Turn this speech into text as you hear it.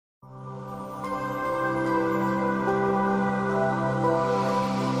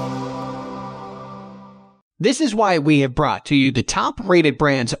This is why we have brought to you the top-rated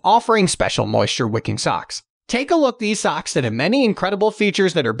brands offering special moisture-wicking socks. Take a look at these socks that have many incredible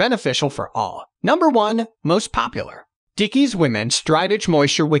features that are beneficial for all. Number 1. Most popular. Dickies Women's Dritech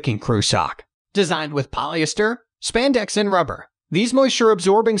Moisture-Wicking Crew Sock. Designed with polyester, spandex, and rubber, these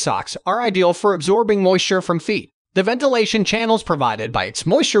moisture-absorbing socks are ideal for absorbing moisture from feet. The ventilation channels provided by its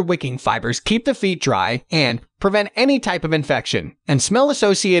moisture-wicking fibers keep the feet dry and prevent any type of infection and smell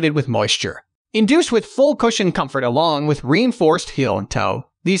associated with moisture. Induced with full cushion comfort along with reinforced heel and toe,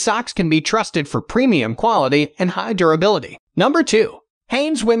 these socks can be trusted for premium quality and high durability. Number 2.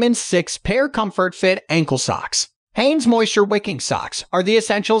 Hanes Women's 6-Pair Comfort Fit Ankle Socks. Hanes moisture-wicking socks are the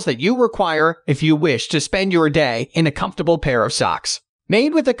essentials that you require if you wish to spend your day in a comfortable pair of socks.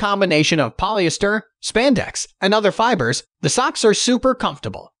 Made with a combination of polyester, spandex, and other fibers, the socks are super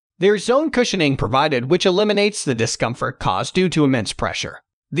comfortable. There's zone cushioning provided which eliminates the discomfort caused due to immense pressure.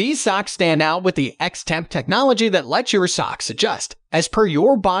 These socks stand out with the X-Temp technology that lets your socks adjust as per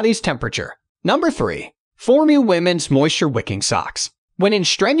your body's temperature. Number 3. FORMEU Women's Moisture-Wicking Socks. When in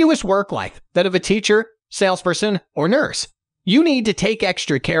strenuous work like that of a teacher, salesperson, or nurse, you need to take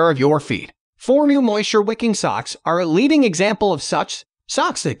extra care of your feet. FORMEU Moisture-Wicking Socks are a leading example of such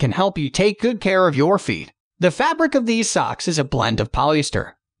socks that can help you take good care of your feet. The fabric of these socks is a blend of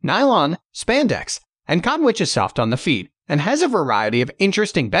polyester, nylon, spandex, and cotton which is soft on the feet and has a variety of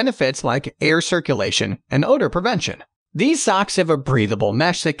interesting benefits like air circulation and odor prevention. These socks have a breathable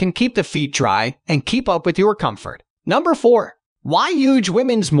mesh that can keep the feet dry and keep up with your comfort. Number 4. YUEDGE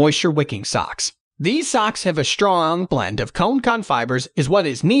Women's Moisture-Wicking Socks. These socks have a strong blend of cone-con fibers is what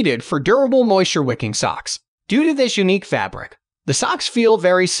is needed for durable moisture-wicking socks. Due to this unique fabric, the socks feel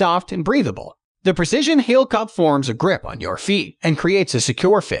very soft and breathable. The precision heel cup forms a grip on your feet and creates a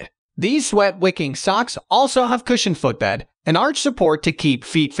secure fit. These sweat-wicking socks also have cushioned footbed and arch support to keep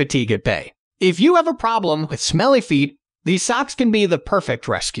feet fatigue at bay. If you have a problem with smelly feet, these socks can be the perfect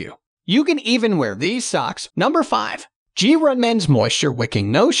rescue. You can even wear these socks. Number 5. G-Run Men's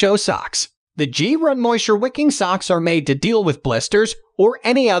Moisture-Wicking No-Show Socks. The G-Run Moisture-Wicking Socks are made to deal with blisters or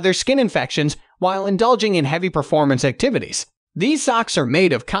any other skin infections while indulging in heavy performance activities. These socks are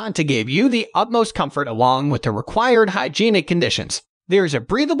made of cotton to give you the utmost comfort along with the required hygienic conditions. There is a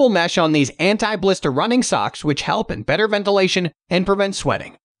breathable mesh on these anti-blister running socks which help in better ventilation and prevent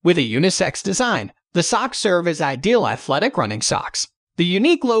sweating. With a unisex design, the socks serve as ideal athletic running socks. The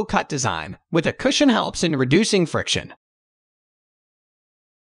unique low-cut design with a cushion helps in reducing friction,